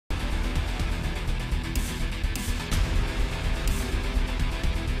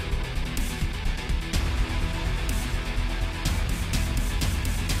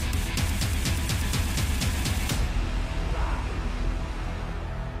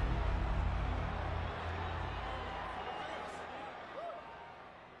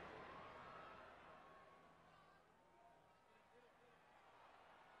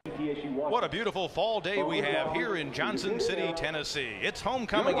What a beautiful fall day we have here in Johnson City, Tennessee. It's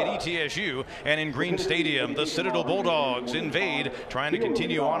homecoming at ETSU, and in Green Stadium, the Citadel Bulldogs invade, trying to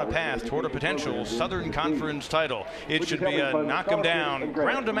continue on a path toward a potential Southern Conference title. It should be a knock 'em down,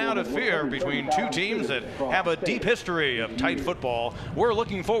 ground 'em out affair between two teams that have a deep history of tight football. We're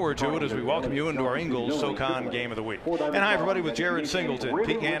looking forward to it as we welcome you into our Ingles SoCon Game of the Week. And hi, everybody, with Jared Singleton,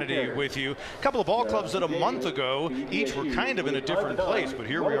 Pete Hannity with you. A couple of ball clubs that a month ago each were kind of in a different place, but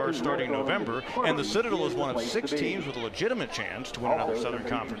here we are starting November, and the Citadel is one of 6 teams with a legitimate chance to win another Southern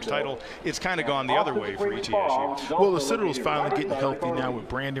Conference title. It's kind of gone the other way for ETSU. Well, the Citadel is finally getting healthy now with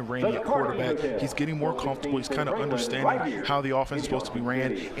Brandon Rainey at quarterback. He's getting more comfortable. He's kind of understanding how the offense is supposed to be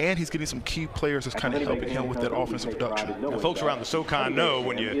ran, and he's getting some key players that's kind of helping him with that offensive production. Now, folks around the SoCon know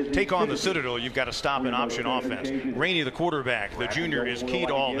when you take on the Citadel, you've got to stop an option offense. Rainey, the quarterback, the junior, is key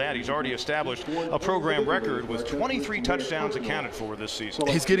to all that. He's already established a program record with 23 touchdowns accounted for this season.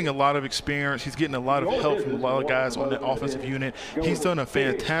 He's getting a lot of experience. He's getting a lot of help from a lot of guys on that offensive unit. He's done a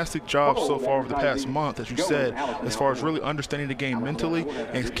fantastic job so far over the past month, as you said, as far as really understanding the game mentally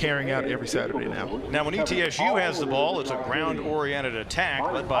and carrying out every Saturday now. Now, when ETSU has the ball, it's a ground-oriented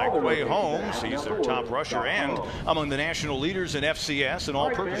attack led by Quay Holmes. He's their top rusher and among the national leaders in FCS and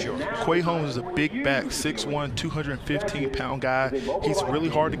all-purpose yards. Quay Holmes is a big back, 6'1", 215-pound guy. He's really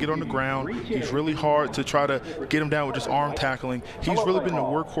hard to get on the ground. He's really hard to try to get him down with just arm tackling. He's really been the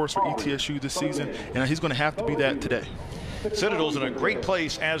workhorse for ETSU this season, and he's going to have to be that today. Citadel's in a great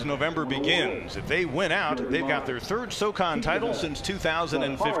place as November begins. If they win out, they've got their 3rd SoCon title since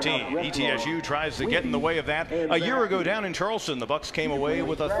 2015. ETSU tries to get in the way of that. A year ago down in Charleston, the Bucks came away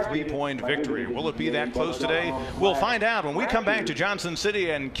with a 3-point victory. Will it be that close today? We'll find out when we come back to Johnson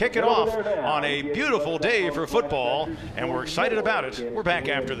City and kick it off on a beautiful day for football, and we're excited about it. We're back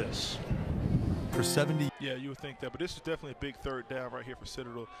after this. For 70. Yeah, you would think that, but this is definitely a big 3rd down right here for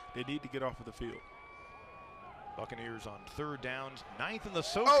Citadel. They need to get off of the field. Buccaneers on 3rd downs, 9th in the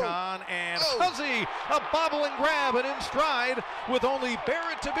SoCon, and Huzzy, a bobble and grab and in stride with only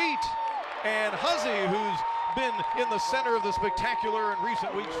Barrett to beat. And Huzzy, who's been in the center of the spectacular in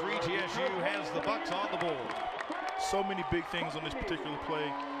recent weeks for ETSU, has the Bucks on the board. So many big things on this particular play.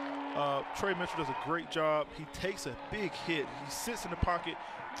 Trey Mitchell does a great job. He takes a big hit. He sits in the pocket,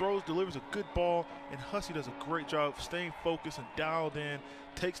 throws, delivers a good ball, and Hussey does a great job of staying focused and dialed in,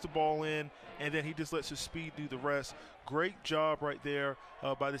 takes the ball in, and then he just lets his speed do the rest. Great job right there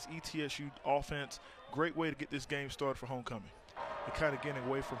by this ETSU offense. Great way to get this game started for homecoming. They're kind of getting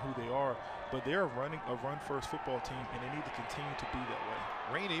away from who they are, but they're running a run-first football team, and they need to continue to be that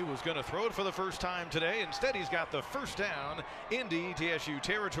way. Rainey was going to throw it for the first time today. Instead, he's got the 1st down into ETSU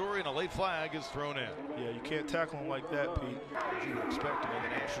territory, and a late flag is thrown in. Yeah, you can't tackle him like that, Pete. As you would expect among the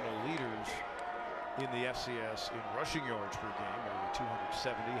national leaders in the FCS in rushing yards per game, nearly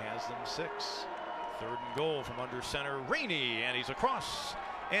 270, has them 6. 3rd and goal from under center, Rainey, and he's across.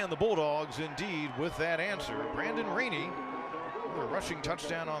 And the Bulldogs, indeed, with that answer. Brandon Rainey, a rushing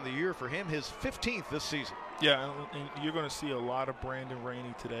touchdown on the year for him, his 15th this season. Yeah, and you're going to see a lot of Brandon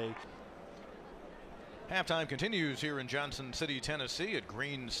Rainey today. Halftime continues here in Johnson City, Tennessee at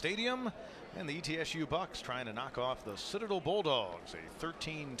Green Stadium, and the ETSU Bucks trying to knock off the Citadel Bulldogs, a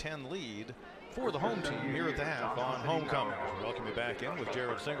 13-10 lead for the home team here at the half on homecoming. We welcome you back in with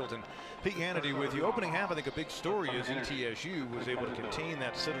Jared Singleton. Pete Hannity with you. Opening half, I think a big story is ETSU was able to contain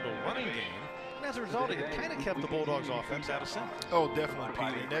that Citadel running game. And as a result, it kind of kept the Bulldogs offense out of sync. Oh, definitely,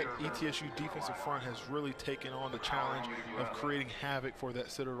 Pete. And that ETSU defensive front has really taken on the challenge of creating havoc for that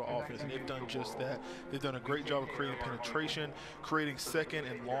Citadel offense, and they've done just that. They've done a great job of creating penetration, creating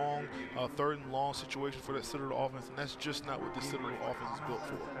 2nd and long, 3rd and long situations for that Citadel offense, and that's just not what the Citadel offense is built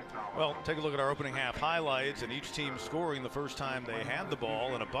for. Well, take a look at our opening half highlights, and each team scoring the first time they had the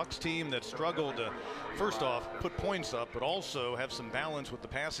ball, and a Bucks team that struggled to, first off, put points up, but also have some balance with the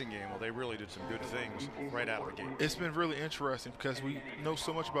passing game. Well, they really did some good things right out of the gate. It's been really interesting because we know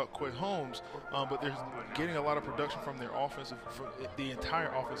so much about Quay Holmes, but they're getting a lot of production from their offensive, from the entire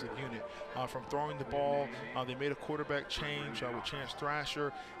offensive unit. From throwing the ball, they made a quarterback change with Chance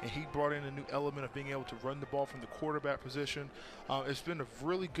Thrasher, and he brought in a new element of being able to run the ball from the quarterback position. It's been a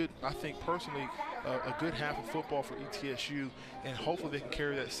really good, I think personally, a good half of football for ETSU, and hopefully they can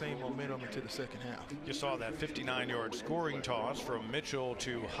carry that same momentum into the 2nd half. You saw that 59-yard scoring toss from Mitchell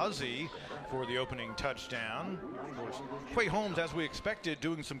to Huzzy for the opening touchdown. Of course, Quay Holmes, as we expected,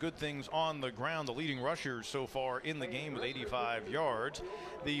 doing some good things on the ground. The leading rushers so far in the game with 85 yards.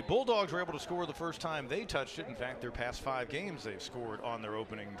 The Bulldogs were able to score the first time they touched it. In fact, their past 5 games they've scored on their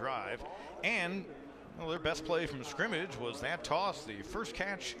opening drive. And Well, their best play from scrimmage was that toss, the first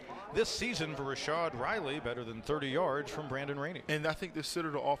catch this season for Rashad Riley, better than 30 yards from Brandon Rainey. And I think the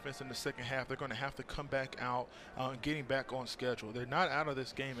Citadel offense in the second half, they're going to have to come back out and getting back on schedule. They're not out of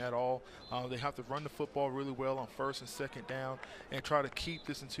this game at all. They have to run the football really well on first and second down and try to keep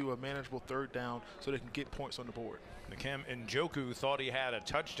this into a manageable third down so they can get points on the board. Nakem Njoku thought he had a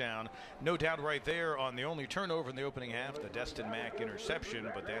touchdown. No doubt right there on the only turnover in the opening half, the Destin Mack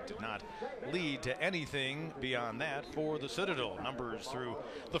interception, but that did not lead to anything beyond that for the Citadel. Numbers through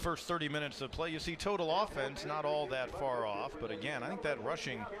the first 30 minutes of play. You see total offense not all that far off, but again, I think that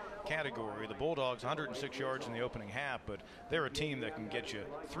rushing category, the Bulldogs 106 yards in the opening half, but they're a team that can get you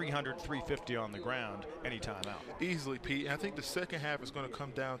 300, 350 on the ground anytime out. Easily, Pete. And I think the second half is going to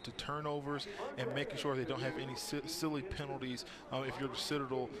come down to turnovers and making sure they don't have any silly penalties. If you're the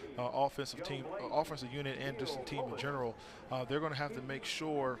Citadel offensive unit and just the team in general, they're going to have to make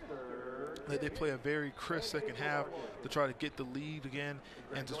sure that they play a very crisp second half to try to get the lead again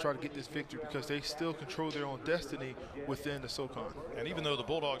and to try to get this victory, because they still control their own destiny within the SoCon. And even though the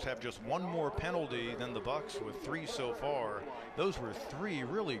Bulldogs have just one more penalty than the Bucks with 3 so far, those were 3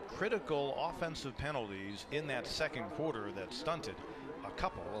 really critical offensive penalties in that second quarter that stunted a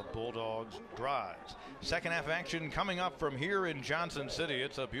couple of Bulldogs drives. Second half action coming up from here in Johnson City.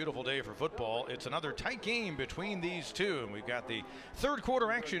 It's a beautiful day for football. It's another tight game between these two, and we've got the third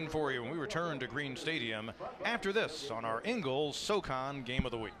quarter action for you when we return to Green Stadium after this on our Ingalls SoCon Game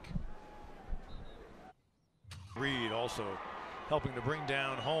of the Week. Reed also helping to bring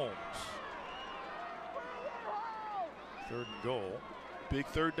down Holmes. Third and goal. Big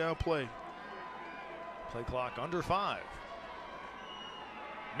third down play. Play clock under 5.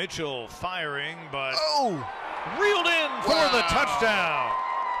 Mitchell firing, but reeled in for the touchdown.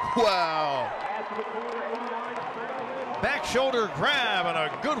 Wow. Back shoulder grab and a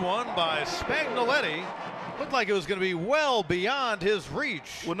good one by Spagnoletti. Looked like it was going to be well beyond his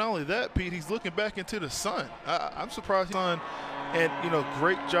reach. Well, not only that, Pete, he's looking back into the sun. I'm surprised. And,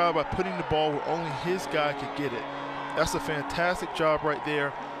 great job by putting the ball where only his guy could get it. That's a fantastic job right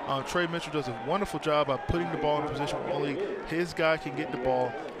there. Trey Mitchell does a wonderful job by putting the ball in a position where only his guy can get the ball,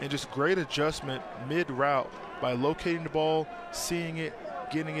 and just great adjustment mid-route by locating the ball, seeing it,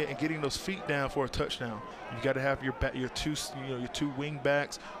 and getting those feet down for a touchdown. You got to have your two wing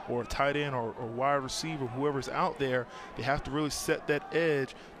backs or a tight end or wide receiver, whoever's out there. They have to really set that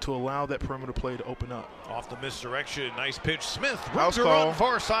edge to allow that perimeter play to open up. Off the misdirection, nice pitch. Smith runs a run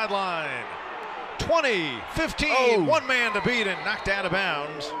far sideline. 20, 15, one man to beat and knocked out of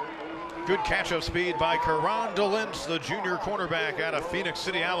bounds. Good catch-up speed by Karan DeLintz, the junior cornerback out of Phoenix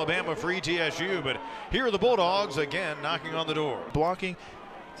City, Alabama for ETSU. But here are the Bulldogs again knocking on the door. Blocking,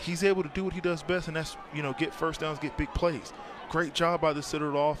 he's able to do what he does best, and that's, get first downs, get big plays. Great job by the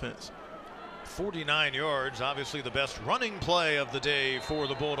Citadel offense. 49 yards, obviously the best running play of the day for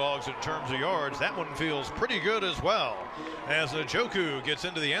the Bulldogs in terms of yards. That one feels pretty good as well. As Njoku gets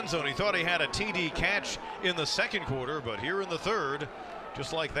into the end zone, he thought he had a TD catch in the second quarter, but here in the third,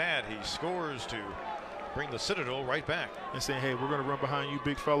 just like that, he scores to bring the Citadel right back. And saying, hey, we're going to run behind you,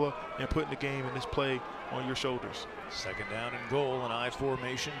 big fella, and putting the game in this play on your shoulders. Second down and goal, an I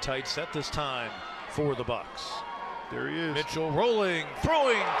formation, tight set this time for the Bucks. There he is. Mitchell rolling,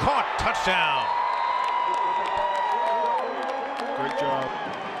 throwing, caught, touchdown. Great job.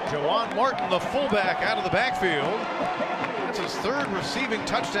 Jawan Martin, the fullback, out of the backfield. That's his third receiving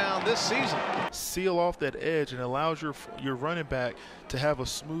touchdown this season. Seal off that edge and allows your running back to have a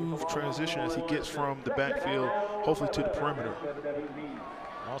smooth transition as he gets from the backfield, hopefully to the perimeter.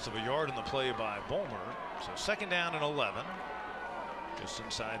 Loss of a yard in the play by Bulmer. So second down and 11. Just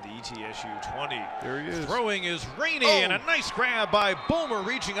inside the ETSU 20. There he is. Throwing is Rainey, and a nice grab by Bulmer,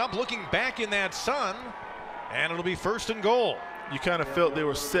 reaching up, looking back in that sun. And it'll be first and goal. You kind of felt they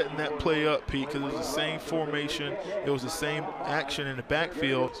were setting that play up, Pete, because it was the same formation. It was the same action in the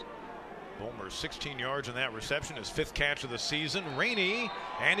backfield. Bulmer 16 yards in that reception, his 5th catch of the season. Rainey,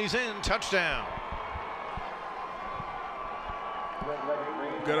 and he's in, touchdown.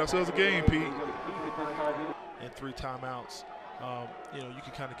 Got ourselves a game, Pete. And 3 timeouts. You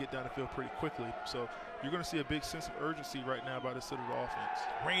can kind of get down the field pretty quickly. So you're going to see a big sense of urgency right now by the Citadel offense.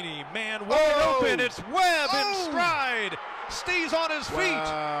 Rainey, man, wide open. It's Webb in stride. Stays on his feet.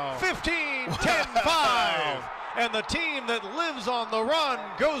 15, 10, 5. And the team that lives on the run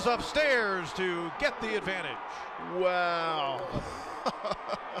goes upstairs to get the advantage. Wow.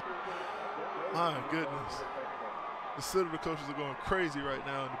 My goodness. The Citadel coaches are going crazy right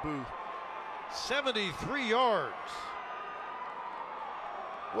now in the booth. 73 yards.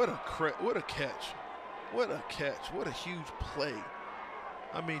 What a catch. What a catch. What a huge play.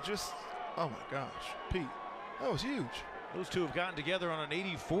 I mean, just Oh my gosh, Pete, that was huge. Those two have gotten together on an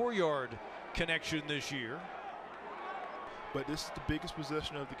 84-yard connection this year. But this is the biggest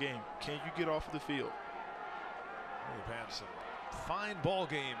possession of the game. Can you get off of the field? We've had some fine ball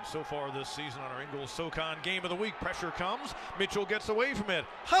games so far this season on our Ingalls SoCon Game of the Week. Pressure comes. Mitchell gets away from it.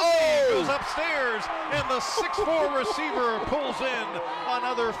 Hussey goes upstairs, and the 6'4" receiver pulls in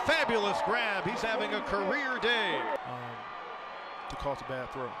another fabulous grab. He's having a career day. To cause a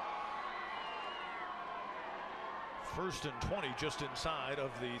bad throw. 1st and 20, just inside of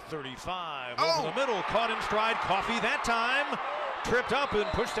the 35. Over the middle, caught in stride. Coffee that time. Tripped up and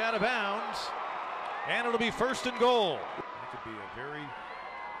pushed out of bounds. And it'll be 1st and goal. That could be a very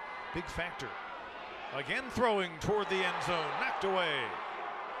big factor. Again throwing toward the end zone. Knocked away.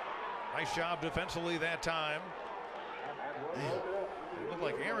 Nice job defensively that time. It looked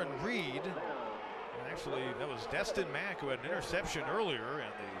like Aaron Reed. Actually, that was Destin Mack who had an interception earlier,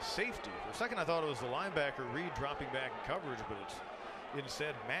 and the safety. For a second, I thought it was the linebacker Reed dropping back in coverage, but it's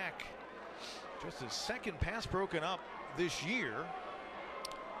instead Mack. Just his second pass broken up this year.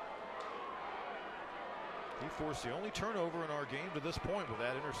 He forced the only turnover in our game to this point with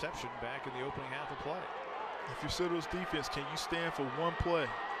that interception back in the opening half of play. If you're Citadel's defense, can you stand for one play?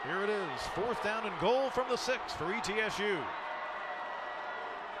 Here it is, 4th down and goal from the 6 for ETSU.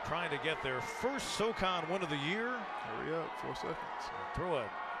 Trying to get their first SoCon win of the year. Hurry up, 4 seconds. Throw it.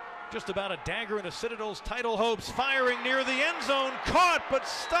 Just about a dagger into Citadel's title hopes. Firing near the end zone. Caught but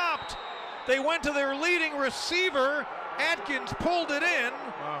stopped. They went to their leading receiver. Atkins pulled it in.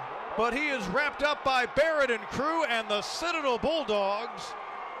 Wow. But he is wrapped up by Barrett and crew, and the Citadel Bulldogs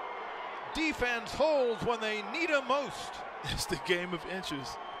defense holds when they need them most. It's the game of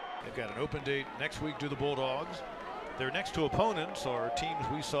inches. They've got an open date next week to the Bulldogs. Their next two opponents are teams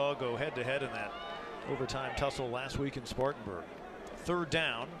we saw go head-to-head in that overtime tussle last week in Spartanburg. 3rd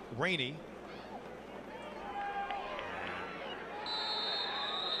down, Rainey.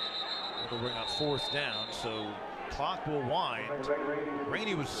 It'll bring up 4th down, so clock will wind.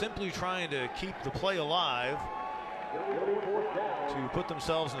 Rainey was simply trying to keep the play alive to put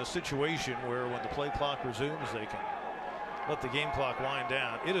themselves in a situation where when the play clock resumes, they can let the game clock wind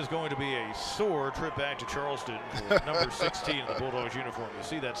down. It is going to be a sore trip back to Charleston for number 16 in the Bulldogs uniform. You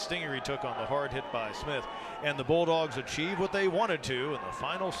see that stinger he took on the hard hit by Smith. And the Bulldogs achieved what they wanted to, and the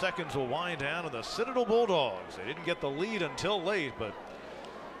final seconds will wind down. And the Citadel Bulldogs, they didn't get the lead until late, but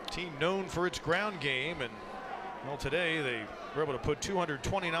team known for its ground game. And well, today they were able to put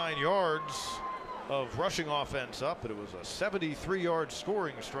 229 yards of rushing offense up, but it was a 73-yard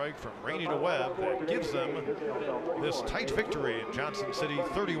scoring strike from Rainey to Webb that gives them this tight victory in Johnson City,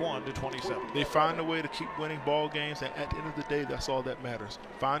 31-27. They find a way to keep winning ball games, and at the end of the day, that's all that matters.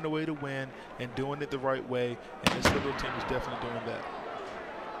 Find a way to win and doing it the right way, and this Citadel team is definitely doing that.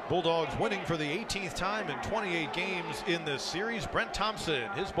 Bulldogs winning for the 18th time in 28 games in this series. Brent Thompson,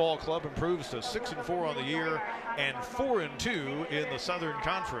 his ball club improves to 6-4 on the year and 4-2 in the Southern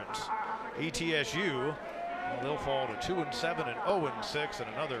Conference. ETSU, well, they'll fall to 2-7 and 0-6,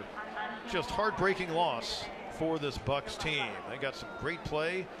 and another just heartbreaking loss for this Bucks team. They got some great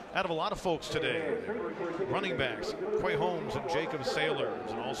play out of a lot of folks today. Their running backs, Quay Holmes and Jacob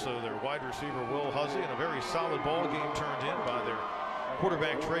Sailors, and also their wide receiver Will Hussey, and a very solid ball game turned in by their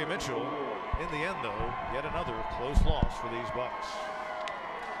quarterback Trey Mitchell. In the end, though, yet another close loss for these Bucks.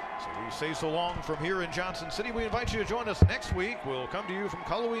 So we say so long from here in Johnson City. We invite you to join us next week. We'll come to you from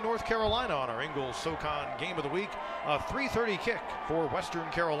Cullowhee, North Carolina on our Ingalls SoCon Game of the Week. A 3:30 kick for Western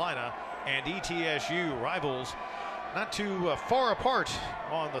Carolina and ETSU, rivals not too far apart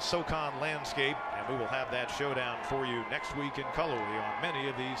on the SoCon landscape. And we will have that showdown for you next week in Cullowhee on many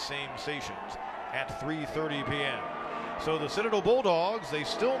of these same stations at 3:30 p.m. So the Citadel Bulldogs, they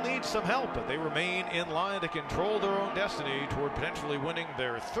still need some help, but they remain in line to control their own destiny toward potentially winning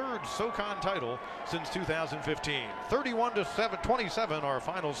their 3rd SoCon title since 2015. 31-27 our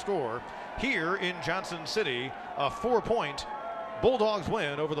final score here in Johnson City. A 4-point Bulldogs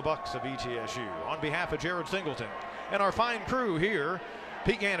win over the Bucks of ETSU. On behalf of Jared Singleton and our fine crew here,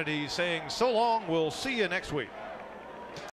 Pete Ganady saying so long. We'll see you next week.